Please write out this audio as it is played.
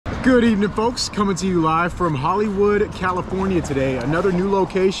Good evening, folks. Coming to you live from Hollywood, California today. Another new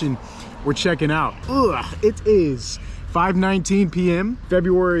location we're checking out. It is 5:19 p.m.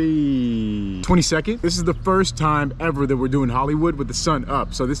 February 22nd. This is the first time ever that we're doing Hollywood with the sun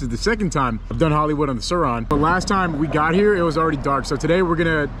up. So this is the second time I've done Hollywood on the Surron. But last time we got here, it was already dark. So today we're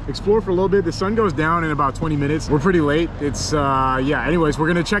gonna explore for a little bit. The sun goes down in about 20 minutes. We're pretty late. It's, yeah, anyways, we're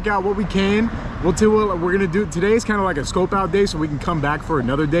gonna check out what we can. We're gonna do, today is kind of like a scope out day so we can come back for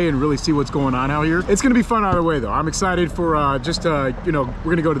another day and really see what's going on out here. It's gonna be fun either way though. I'm excited for you know,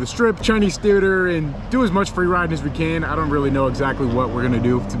 we're gonna go to the Strip, Chinese Theater, and do as much free riding as we can. I don't really know exactly what we're gonna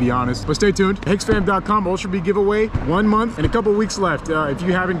do, to be honest, but stay tuned. Hicksfam.com Ultra B giveaway, 1 month and a couple weeks left. If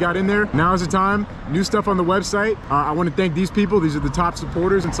you haven't got in there, now's the time. New stuff on the website. I want to thank these people. These are the top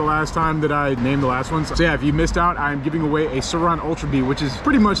supporters. It's the last time that I named the last ones. So yeah, if you missed out, I'm giving away a Surron Ultra B, which is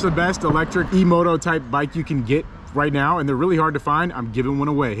pretty much the best electric e-moto type bike you can get right now, and they're really hard to find. I'm giving one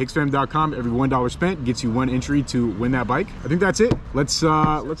away. Hicksfam.com. Every $1 spent gets you 1 entry to win that bike. I think that's it. Let's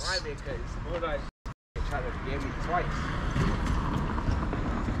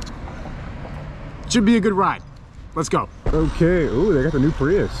should be a good ride. Let's go. Okay. Ooh, they got the new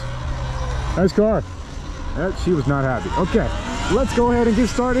Prius. Nice car. She was not happy. Okay, let's go ahead and get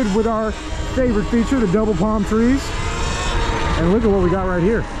started with our favorite feature, the double palm trees. And look at what we got right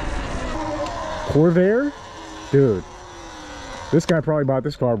here. Corvair? Dude, this guy probably bought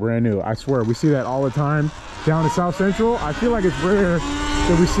this car brand new. I swear, we see that all the time down in South Central. I feel like it's rare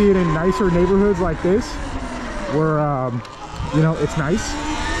that we see it in nicer neighborhoods like this, where, you know, it's nice.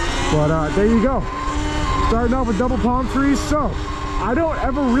 But there you go. Starting off with double palm trees. So, I don't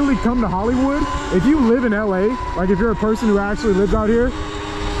ever really come to Hollywood. If you live in LA, like if you're a person who actually lives out here,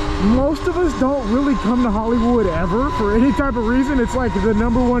 most of us don't really come to Hollywood ever for any type of reason. It's like the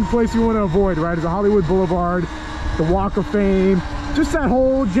 #1 place you want to avoid, right? Is the Hollywood Boulevard, the Walk of Fame, just that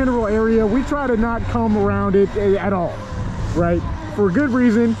whole general area. We try to not come around it at all, right? For a good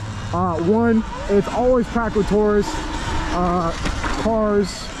reason. One, it's always packed with tourists,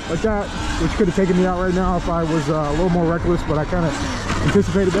 cars like that, which could have taken me out right now if I was a little more reckless, but I kind of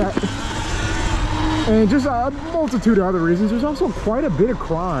anticipated that. And just a multitude of other reasons. There's also quite a bit of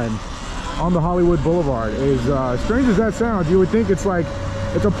crime on the Hollywood Boulevard. As strange as that sounds, you would think it's like,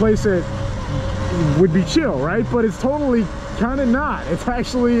 it's a place that would be chill, right? But it's totally kind of not. It's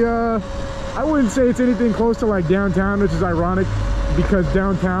actually, I wouldn't say it's anything close to like downtown, which is ironic because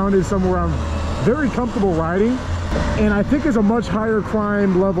downtown is somewhere I'm very comfortable riding. And I think it's a much higher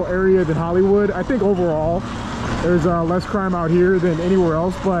crime level area than Hollywood. I think overall, there's less crime out here than anywhere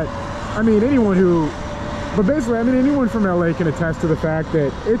else. But I mean, anyone from LA can attest to the fact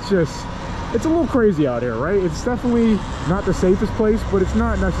that it's a little crazy out here, right? It's definitely not the safest place, but it's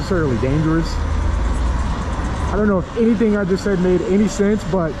not necessarily dangerous. I don't know if anything I just said made any sense,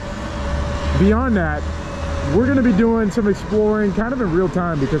 but beyond that, we're gonna be doing some exploring kind of in real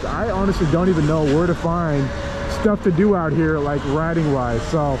time because I honestly don't even know where to find stuff to do out here, like riding wise.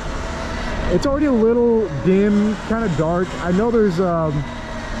 So it's already a little dim, kind of dark. I know there's a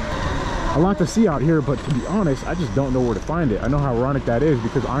lot to see out here, but to be honest, I just don't know where to find it. I know how ironic that is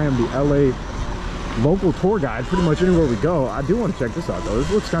because I am the LA local tour guide pretty much anywhere we go. I do want to check this out though. This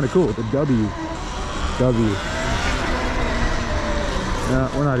looks kind of cool. The W. Nah,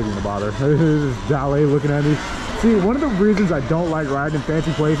 we're not even gonna bother. This is Dale looking at me. See, one of the reasons I don't like riding in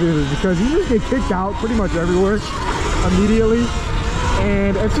fancy places is because you just get kicked out pretty much everywhere immediately,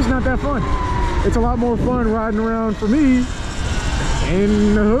 and it's just not that fun. It's a lot more fun riding around for me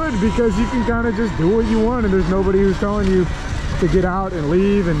in the hood because you can kind of just do what you want and there's nobody who's telling you to get out and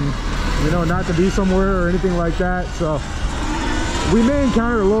leave and, you know, not to be somewhere or anything like that. So we may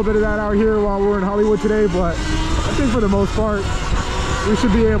encounter a little bit of that out here while we're in Hollywood today, but I think for the most part we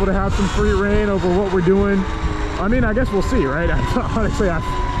should be able to have some free reign over what we're doing. I mean, I guess we'll see, right? Honestly,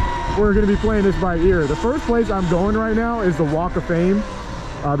 we're going to be playing this by ear. The first place I'm going right now is the Walk of Fame,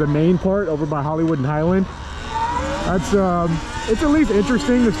 the main part over by Hollywood and Highland. That's it's at least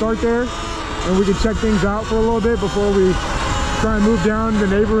interesting to start there, and we can check things out for a little bit before we try and move down the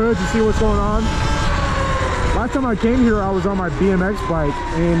neighborhoods and see what's going on. Last time I came here, I was on my BMX bike,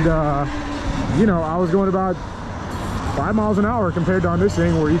 and you know, I was going about 5 miles an hour compared to on this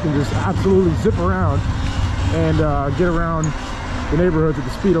thing where you can just absolutely zip around and get around the neighborhoods at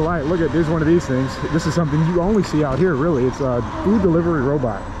the speed of light. Look at, there's one of these things. This is something you only see out here, really. It's a food delivery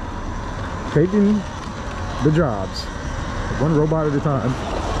robot taking the jobs, one robot at a time.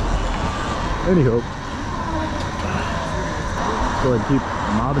 Anywho, let's go ahead and keep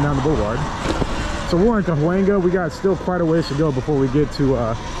mobbing down the boulevard. So we're in Cahuenga. We got still quite a ways to go before we get to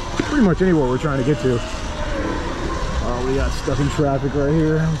pretty much anywhere we're trying to get to. Oh, we got stuck in traffic right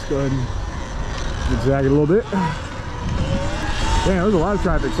here. Let's go ahead and zag it a little bit. Damn, there's a lot of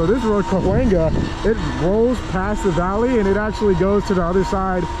traffic. So this road, Cahuenga, it rolls past the valley and it actually goes to the other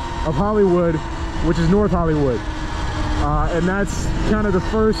side of Hollywood, which is North Hollywood. And that's kind of the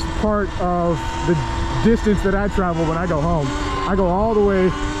first part of the distance that I travel when I go home. I go all the way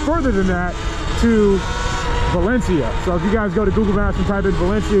further than that to Valencia. So if you guys go to Google Maps and type in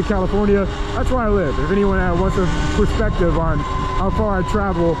Valencia, California, that's where I live. If anyone wants a perspective on how far I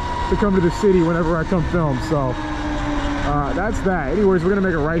travel to come to the city whenever I come film. So that's that. Anyways, we're gonna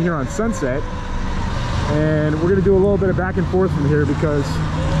make it right here on Sunset, and we're gonna do a little bit of back and forth from here because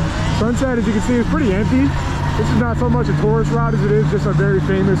Sunset, as you can see, is pretty empty. This is not so much a tourist route as it is just a very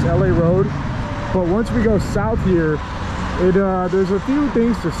famous LA road. But once we go south here, there's a few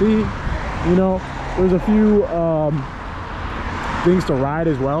things to see. You know, there's a few things to ride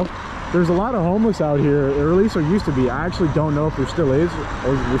as well. There's a lot of homeless out here, or at least there used to be. I actually don't know if there still is.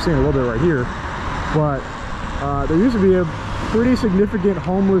 We're seeing a little bit right here, but there used to be a pretty significant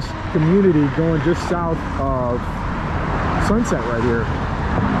homeless community going just south of Sunset right here.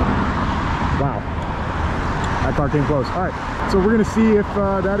 Wow, that car came close. All right, so we're gonna see if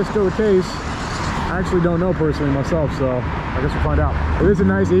that is still the case. I actually don't know personally myself, so I guess we'll find out. It is a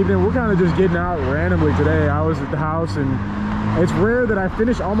nice evening. We're kind of just getting out randomly today. I was at the house, and it's rare that I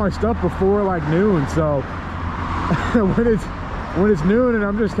finish all my stuff before like noon. So when it's noon and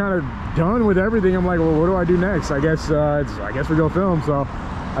I'm just kind of done with everything, I'm like, well, what do I do next? I guess we go film. So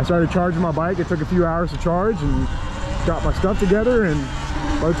I started charging my bike. It took a few hours to charge and got my stuff together, and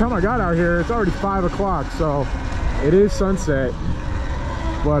by the time I got out here, it's already 5 o'clock. So it is sunset,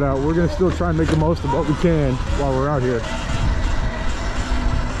 but we're gonna still try and make the most of what we can while we're out here.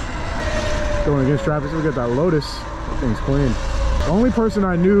 Going against traffic, so we got that Lotus. That thing's clean. The only person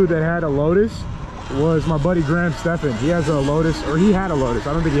I knew that had a Lotus was my buddy Graham Steffen. He has a Lotus, or he had a Lotus.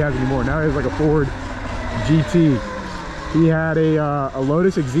 I don't think he has anymore. Now he has like a Ford GT. He had a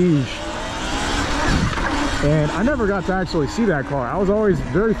Lotus Exige, and I never got to actually see that car. I was always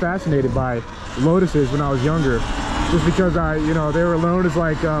very fascinated by Lotuses when I was younger, just because they were known as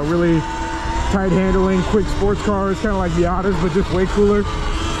like really tight handling, quick sports cars, kind of like Miatas, but just way cooler.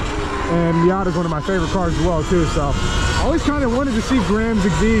 And Miata's one of my favorite cars as well too. So I always kind of wanted to see Graham's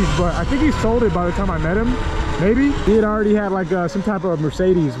Exige, but I think he sold it by the time I met him. Maybe he had already had like some type of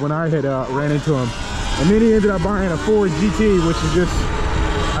Mercedes when I had ran into him, and then he ended up buying a Ford GT, which is just,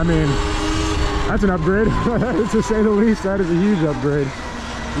 I mean, that's an upgrade to say the least. That is a huge upgrade.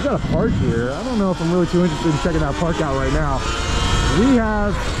 We got a park here. I don't know if I'm really too interested in checking that park out right now. We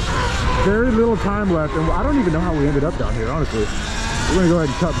have very little time left, and I don't even know how we ended up down here, honestly. We're gonna go ahead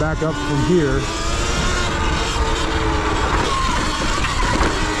and cut back up from here.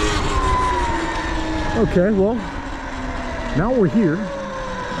 Okay, well, now we're here.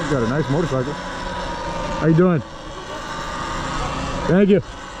 I've got a nice motorcycle. How you doing? Thank you.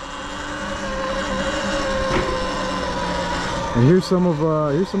 And here's some of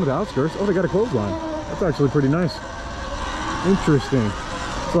the outskirts. Oh, they got a clothesline. That's actually pretty nice. Interesting.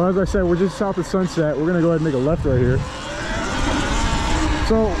 So as I said, we're just south of Sunset. We're gonna go ahead and make a left right here.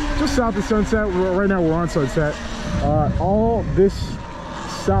 So just south of Sunset, right now we're on Sunset. All this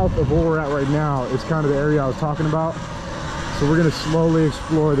south of where we're at right now is kind of the area I was talking about. So we're gonna slowly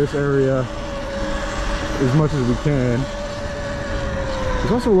explore this area as much as we can.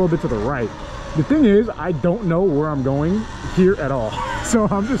 There's also a little bit to the right. The thing is, I don't know where I'm going here at all. So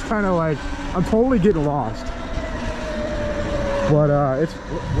I'm just kind of like, I'm totally getting lost. But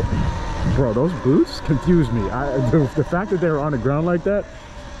bro, those boots confuse me. The fact that they were on the ground like that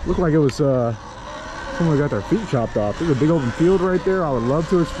looked like it was someone got their feet chopped off. There's a big open field right there I would love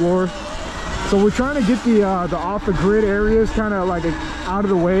to explore. So we're trying to get the off the grid areas kind of like out of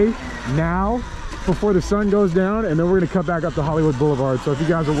the way now before the sun goes down, and then we're gonna cut back up to Hollywood Boulevard. So if you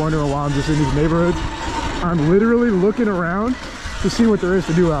guys are wondering why I'm just in these neighborhoods, I'm literally looking around to see what there is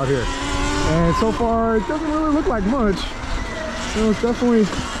to do out here. And so far it doesn't really look like much. You know, it's definitely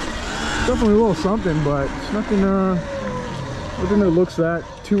a little something, but it's nothing that looks that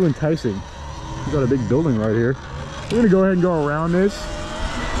too enticing. We've got a big building right here. We're gonna go ahead and go around this,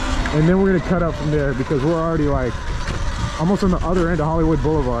 and then we're gonna cut up from there because we're already like almost on the other end of Hollywood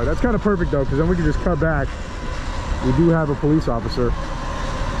Boulevard. That's kind of perfect though, because then we can just cut back. We do have a police officer.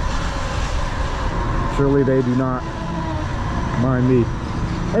 Surely they do not mind me.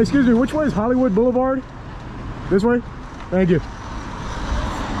 Hey, excuse me, which way is Hollywood Boulevard? This way? Thank you.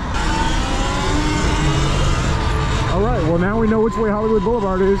 All right, well now we know which way Hollywood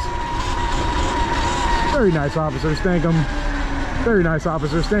Boulevard is. Very nice officers, thank them. Very nice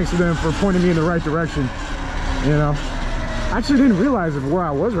officers, thanks to them for pointing me in the right direction. You know, Actually didn't realize where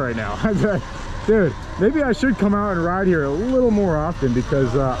I was right now. Dude, maybe I should come out and ride here a little more often,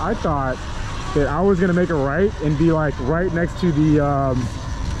 because I thought that I was gonna make a right and be like right next to the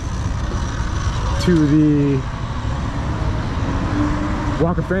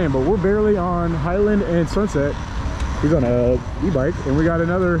Walk of Fame, but we're barely on Highland and Sunset. He's on a e-bike, and we got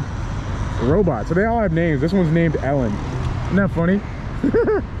another robot. So they all have names. This one's named Ellen. Isn't that funny?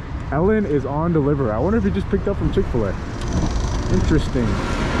 Ellen is on deliver. I wonder if he just picked up from Chick-fil-A. Interesting.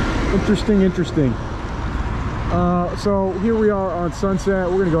 Interesting. So here we are on Sunset.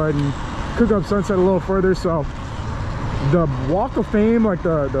 We're gonna go ahead and cook up Sunset a little further. So the Walk of Fame, like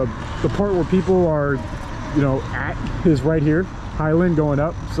the part where people are, you know, at, is right here, Highland going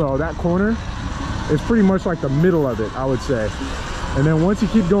up. So that corner is pretty much like the middle of it, I would say. And then once you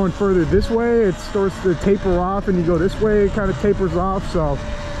keep going further this way, it starts to taper off, and you go this way, it kind of tapers off. So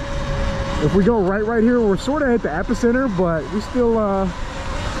if we go right here, we're sort of at the epicenter, but we still we're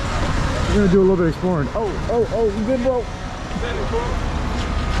gonna do a little bit of exploring. Oh, you good, bro?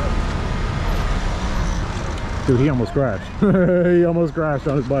 Dude, he almost crashed. He almost crashed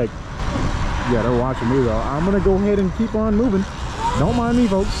on his bike. Yeah, they're watching me though. I'm gonna go ahead and keep on moving. Don't mind me,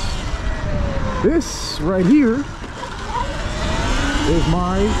 folks. This right here is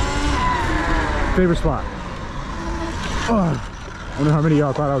my favorite spot. I wonder how many of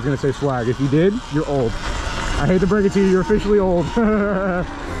y'all thought I was gonna say swag. If you did, you're old. I hate to break it to you, you're officially old.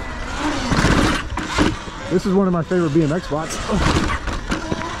 This is one of my favorite BMX spots.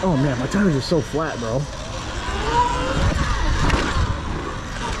 Oh man, my tires are so flat, bro.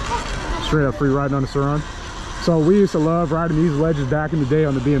 Straight up free riding on the Surron. So we used to love riding these ledges back in the day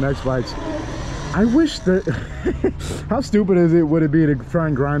on the BMX bikes. I wish that how stupid would it be to try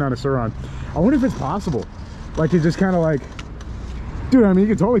and grind on a Surron? I wonder if it's possible. Like, it just kind of like, dude, I mean, you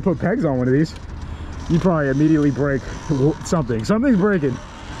could totally put pegs on one of these. You probably immediately break something. Something's breaking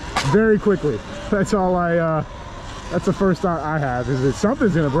very quickly. That's all that's the first thought I have, is that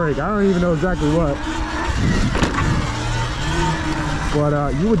something's gonna break. I don't even know exactly what.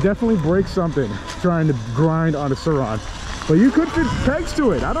 But you would definitely break something trying to grind on a Surron. But you could fit pegs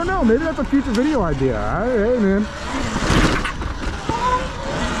to it. I don't know. Maybe that's a future video idea. Hey, man.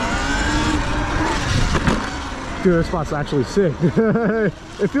 Dude, this spot's actually sick.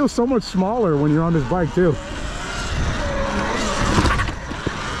 It feels so much smaller when you're on this bike, too.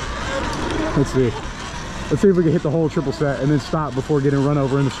 Let's see. Let's see if we can hit the whole triple set and then stop before getting run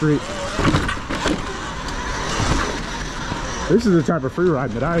over in the street. This is the type of free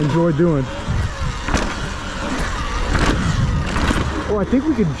ride that I enjoy doing. Oh, I think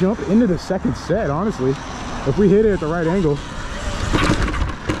we could jump into the second set, honestly, if we hit it at the right angle.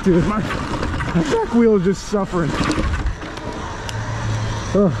 Dude, my back wheel is just suffering.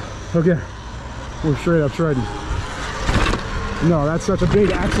 Oh, okay. We're straight up shredding. No, that's such a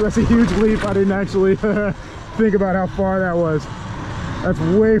big, actually, that's a huge leap. I didn't actually think about how far that was. That's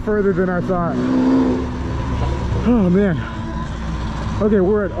way further than I thought. Oh, man. Okay,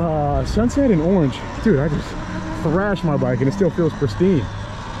 we're at Sunset and Orange. Dude, I just thrashed my bike and it still feels pristine.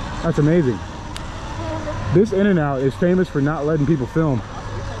 That's amazing. This In-N-Out is famous for not letting people film.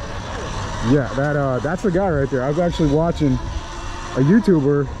 Yeah, that's the guy right there. I was actually watching a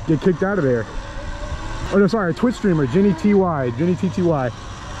YouTuber get kicked out of there. Oh no, sorry, a Twitch streamer, Jenny TTY.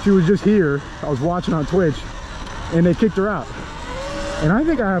 She was just here. I was watching on Twitch and they kicked her out. And I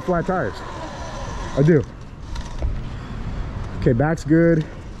think I have flat tires. I do. Okay, back's good.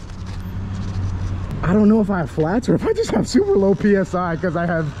 I don't know if I have flats or if I just have super low PSI, because I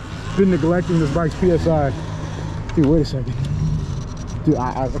have been neglecting this bike's PSI. Dude, wait a second. Dude,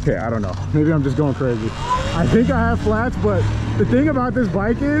 okay, I don't know. Maybe I'm just going crazy. I think I have flats, but the thing about this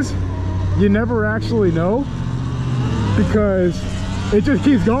bike is you never actually know, because it just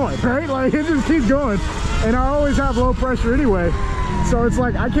keeps going, right? Like, it just keeps going. And I always have low pressure anyway. So it's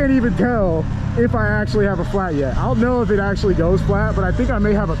like, I can't even tell if I actually have a flat yet. I'll know if it actually goes flat, but I think I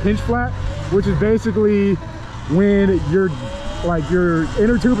may have a pinch flat, which is basically when your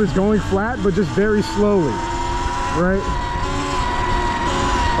inner tube is going flat, but just very slowly, right?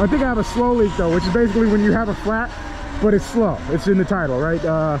 I think I have a slow leak though, which is basically when you have a flat, but it's slow. It's in the title, right?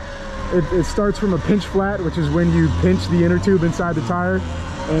 It starts from a pinch flat, which is when you pinch the inner tube inside the tire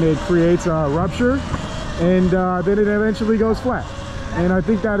and it creates a rupture, and then it eventually goes flat. And I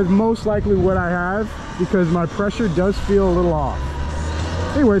think that is most likely what I have, because my pressure does feel a little off.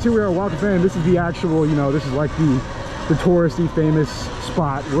 Anyways, here we are at Walk of Fame. This is the actual, you know, this is like the touristy famous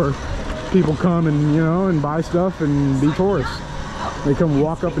spot where people come and, you know, and buy stuff and be tourists. They come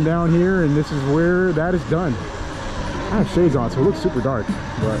walk up and down here, and this is where that is done. I have shades on, so it looks super dark,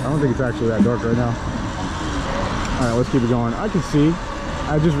 but I don't think it's actually that dark right now. All right, let's keep it going. I can see.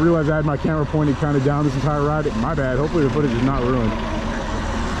 I just realized I had my camera pointed kind of down this entire ride. My bad. Hopefully the footage is not ruined.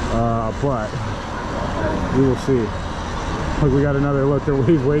 But we will see. Look, we got another look.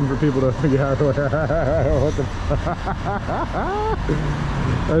 He's waiting for people to get out of the way. What the?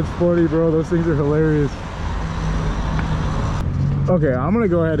 That's funny, bro. Those things are hilarious. Okay, I'm gonna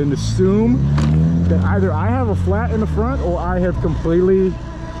go ahead and assume that either I have a flat in the front or I have completely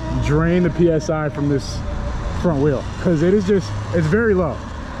drained the PSI from this front wheel, because it is just, it's very low.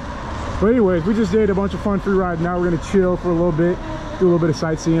 But anyways, we just did a bunch of fun free ride. Now we're gonna chill for a little bit, do a little bit of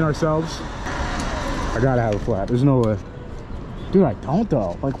sightseeing ourselves. I gotta have a flat. There's no way. Dude, I don't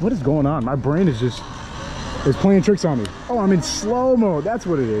though. Like, what is going on? My brain is just, it's playing tricks on me. Oh, I'm in slow mode. That's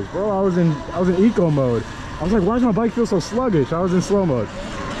what it is, bro. I was in eco mode. I was like, why does my bike feel so sluggish? I was in slow mode.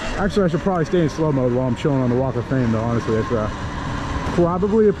 Actually, I should probably stay in slow mode while I'm chilling on the Walk of Fame, though. Honestly, it's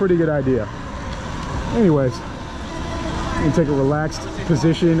probably a pretty good idea. Anyways, we can take a relaxed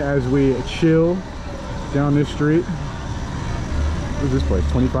position as we chill down this street. What is this place?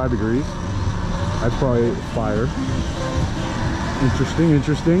 25 degrees. That's probably fire. Interesting,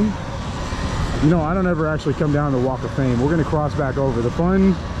 interesting. You know, I don't ever actually come down the Walk of Fame. We're gonna cross back over. The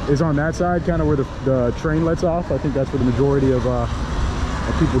fun is on that side, kind of where the train lets off. I think that's where the majority of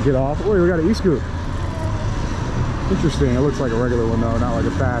people get off. Oh, we got an e-scoot. Interesting. It looks like a regular one though, not like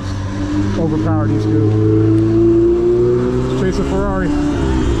a fast, overpowered e-scoot. Chase a Ferrari.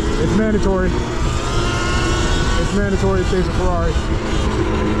 It's mandatory. It's mandatory to chase a Ferrari.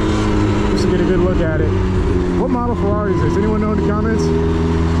 Just to get a good look at it. What model Ferrari is this? Anyone know in the comments?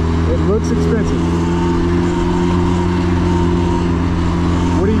 It looks expensive.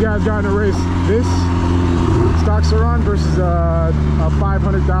 What do you guys got in a race? This stock Surron versus a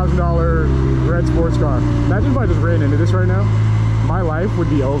 $500,000 red sports car. Imagine if I just ran into this right now. My life would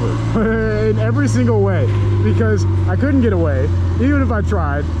be over in every single way, because I couldn't get away. Even if I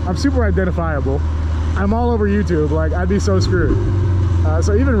tried, I'm super identifiable. I'm all over YouTube. Like, I'd be so screwed.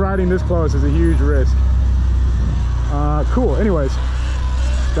 So even riding this close is a huge risk. Cool. Anyways,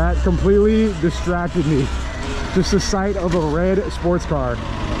 that completely distracted me. Just the sight of a red sports car.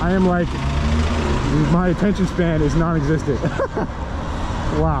 I am like, my attention span is non-existent.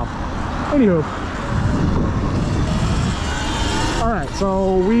 Wow. Anywho. All right,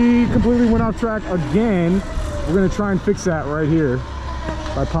 so we completely went off track again. We're gonna try and fix that right here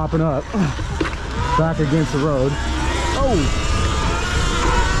by popping up back against the road. Oh.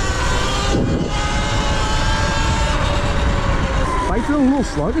 Bike feeling a little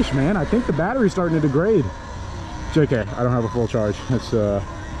sluggish, man. I think the battery's starting to degrade. JK, I don't have a full charge. That's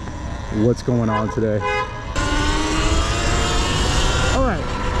what's going on today. All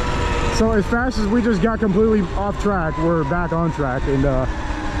right, so as fast as we just got completely off track, we're back on track, and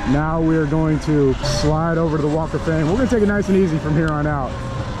now we're going to slide over to the Walk of Fame. We're gonna take it nice and easy from here on out.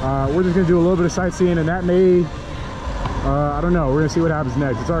 We're just gonna do a little bit of sightseeing, and that may, I don't know, we're gonna see what happens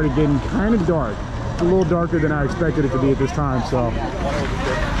next. It's already getting kind of dark. It's a little darker than I expected it to be at this time, so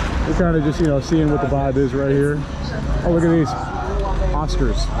we're kind of just, you know, seeing what the vibe is right here. Oh, look at these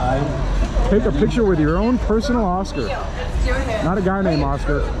Oscars. Take a picture with your own personal Oscar. Not a guy named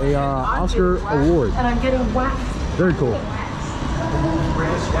Oscar, a Oscar award. And I'm getting waxed. Very cool.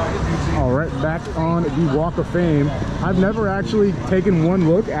 All right, back on the Walk of Fame. I've never actually taken one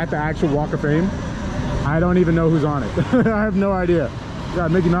look at the actual Walk of Fame. I don't even know who's on it. I have no idea. Got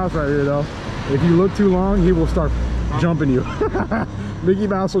Mickey Mouse right here though. If you look too long, he will start jumping you. Mickey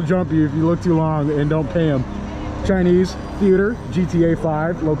Mouse will jump you if you look too long and don't pay him. Chinese Theater, GTA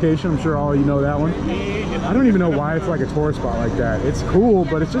 5 location. I'm sure all of you know that one. I don't even know why it's like a tourist spot like that. It's cool,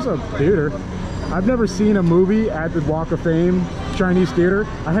 but it's just a theater. I've never seen a movie at the Walk of Fame Chinese Theater.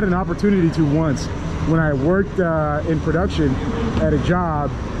 I had an opportunity to once when I worked in production at a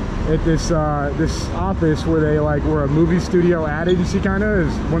job at this this office where they like were a movie studio ad agency, kind of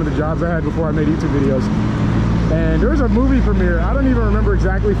is one of the jobs I had before I made YouTube videos. And there was a movie premiere. I don't even remember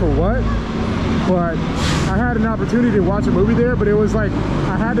exactly for what, but I had an opportunity to watch a movie there, but it was like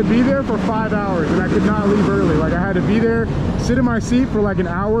I had to be there for 5 hours and I could not leave early. Like I had to be there, sit in my seat for like an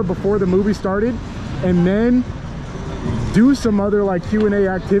hour before the movie started, and then do some other like Q&A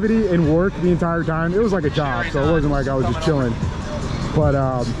activity and work the entire time. It was like a job, so it wasn't like I was just chilling. But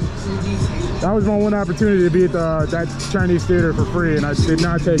that was my one opportunity to be at that Chinese theater for free, and I did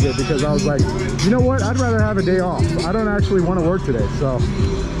not take it because I was like, you know what, I'd rather have a day off. I don't actually want to work today, so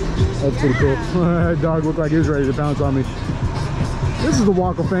that's pretty cool. That dog looked like he was ready to pounce on me. This is the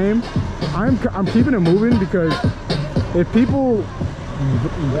Walk of Fame. I'm keeping it moving because if people,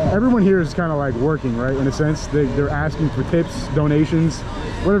 everyone here is kind of like working, right, in a sense. They're asking for tips, donations,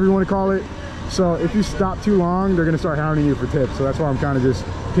 whatever you want to call it. So if you stop too long, they're gonna start hounding you for tips. So that's why I'm kind of just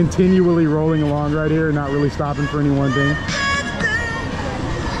continually rolling along right here, not really stopping for any one thing.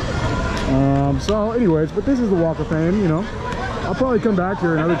 So anyways, but this is the Walk of Fame, you know. I'll probably come back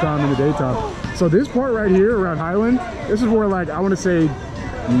here another time in the daytime. So this part right here around Highland, this is where, like, I want to say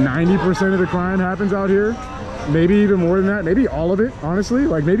 90% of the crime happens out here. Maybe even more than that, maybe all of it, honestly.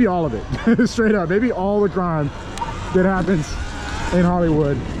 Like, maybe all of it. Straight up, maybe all the crime that happens in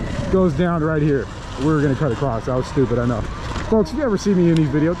Hollywood goes down right here. We were gonna cut across. That was stupid, I know. Folks, if you ever see me in these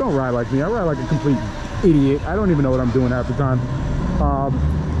videos, don't ride like me. I ride like a complete idiot. I don't even know what I'm doing half the time.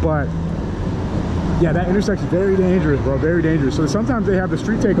 But yeah, that intersection is very dangerous, bro. Very dangerous. So sometimes they have the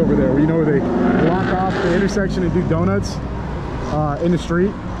street takeover there, where, you know, where they block off the intersection and do donuts in the street.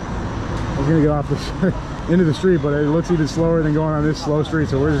 I was gonna get off the into the street, but it looks even slower than going on this slow street,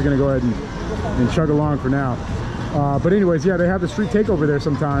 so we're just gonna go ahead and chug along for now. But anyways, yeah, they have the street takeover there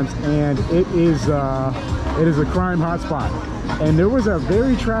sometimes, and it is a crime hotspot. And there was a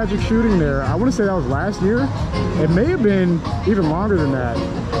very tragic shooting there. I want to say that was last year. It may have been even longer than that,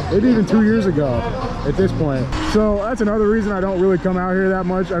 maybe even 2 years ago at this point. So that's another reason I don't really come out here that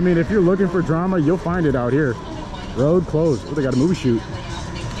much. I mean, if you're looking for drama, you'll find it out here. Road closed. Oh, they got a movie shoot,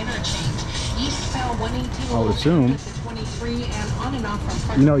 I would assume.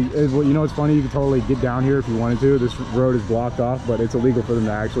 You know it's funny, you can totally get down here if you wanted to. This road is blocked off, but it's illegal for them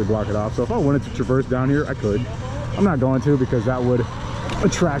to actually block it off. So if I wanted to traverse down here, I could. I'm not going to, because that would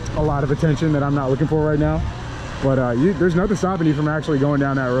attract a lot of attention that I'm not looking for right now. But there's nothing stopping you from actually going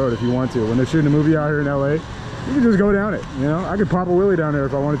down that road if you want to. When they're shooting a movie out here in LA, you can just go down it, you know. I could pop a wheelie down there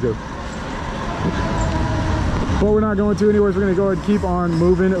if I wanted to. But we're not going to anyways. We're gonna go ahead and keep on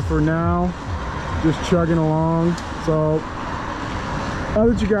moving for now. Just chugging along. So now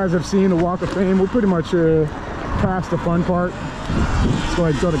that you guys have seen the Walk of Fame, we're pretty much past the fun part. Let's go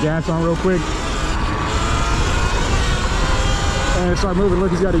ahead and throw the gas on real quick and start moving.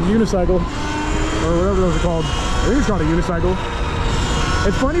 Look, he's got a unicycle, or whatever those are called. I think it's called a unicycle.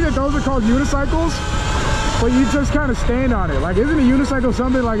 It's funny that those are called unicycles, but you just kind of stand on it. Like, isn't a unicycle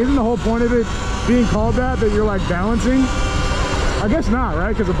something, like, isn't the whole point of it being called that you're like balancing? I guess not,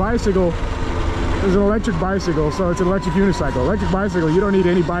 right? Because a bicycle is an electric bicycle, so it's an electric unicycle. Electric bicycle, you don't need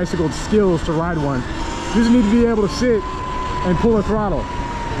any bicycle skills to ride one. You just need to be able to sit and pull a throttle.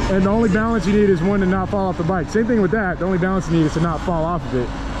 And the only balance you need is one to not fall off the bike. Same thing with that. The only balance you need is to not fall off of it.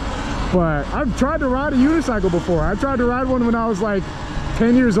 But I've tried to ride a unicycle before. I tried to ride one when I was like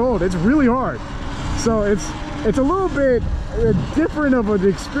 10 years old. It's really hard. So it's a little bit different of an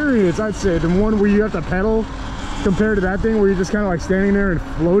experience, I'd say, than one where you have to pedal, compared to that thing where you're just kind of like standing there and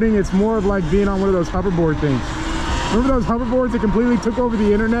floating. It's more of like being on one of those hoverboard things. Remember those hoverboards that completely took over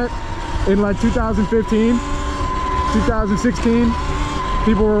the internet in like 2015, 2016?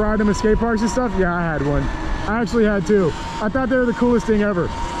 People were riding them at skate parks and stuff. Yeah, I had one. I actually had two. I thought they were the coolest thing ever.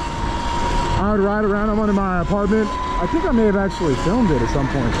 I would ride around them in my apartment. I think I may have actually filmed it at some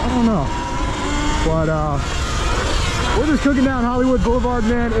point. I don't know. But we're just cooking down Hollywood Boulevard,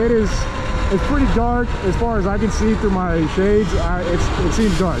 man. It's pretty dark as far as I can see through my shades. It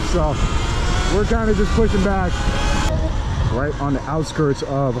seems dark, so we're kind of just pushing back. Right on the outskirts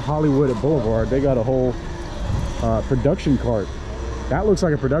of Hollywood Boulevard, they got a whole production cart. That looks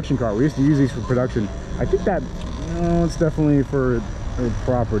like a production cart. We used to use these for production. I think that, no, it's definitely for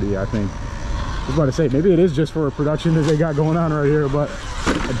property, I think. I was about to say, maybe it is just for a production that they got going on right here, but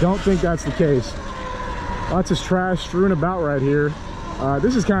I don't think that's the case. Lots of trash strewn about right here.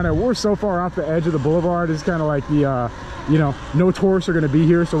 This is kind of, we're so far off the edge of the boulevard. It's kind of like the, you know, no tourists are going to be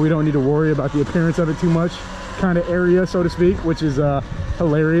here, so we don't need to worry about the appearance of it too much kind of area, so to speak, which is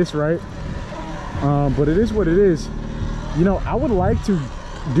hilarious, right? But it is what it is. You know, I would like to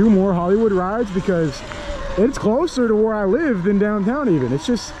do more Hollywood rides because it's closer to where I live than downtown even. It's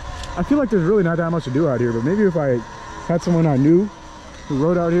just, I feel like there's really not that much to do out here, but maybe if I had someone I knew who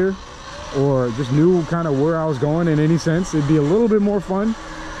rode out here, or just knew kind of where I was going in any sense, it'd be a little bit more fun.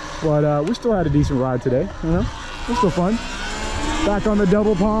 But we still had a decent ride today, you know? It was still fun. Back on the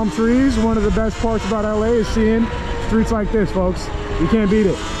double palm trees. One of the best parts about LA is seeing streets like this, folks. You can't beat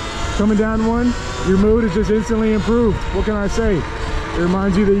it. Coming down one, your mood is just instantly improved. What can I say? It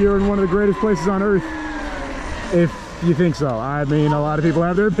reminds you that you're in one of the greatest places on earth, if you think so. I mean, a lot of people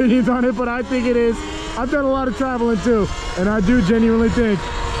have their opinions on it, but I think it is. I've done a lot of traveling too, and I do genuinely think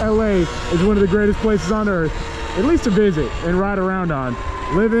LA is one of the greatest places on earth, at least to visit and ride around on.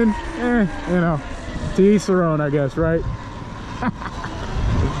 Living, you know, to each their own, I guess, right?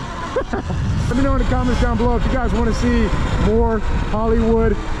 Let me know in the comments down below if you guys want to see more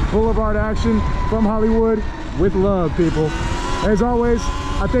Hollywood Boulevard action from Hollywood with love, people. As always,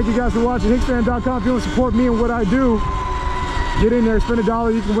 I thank you guys for watching. HicksFan.com. If you want to support me and what I do, get in there, spend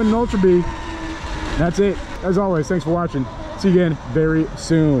 $1, you can win an Ultra B. That's it. As always, thanks for watching. See you again very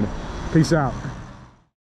soon. Peace out.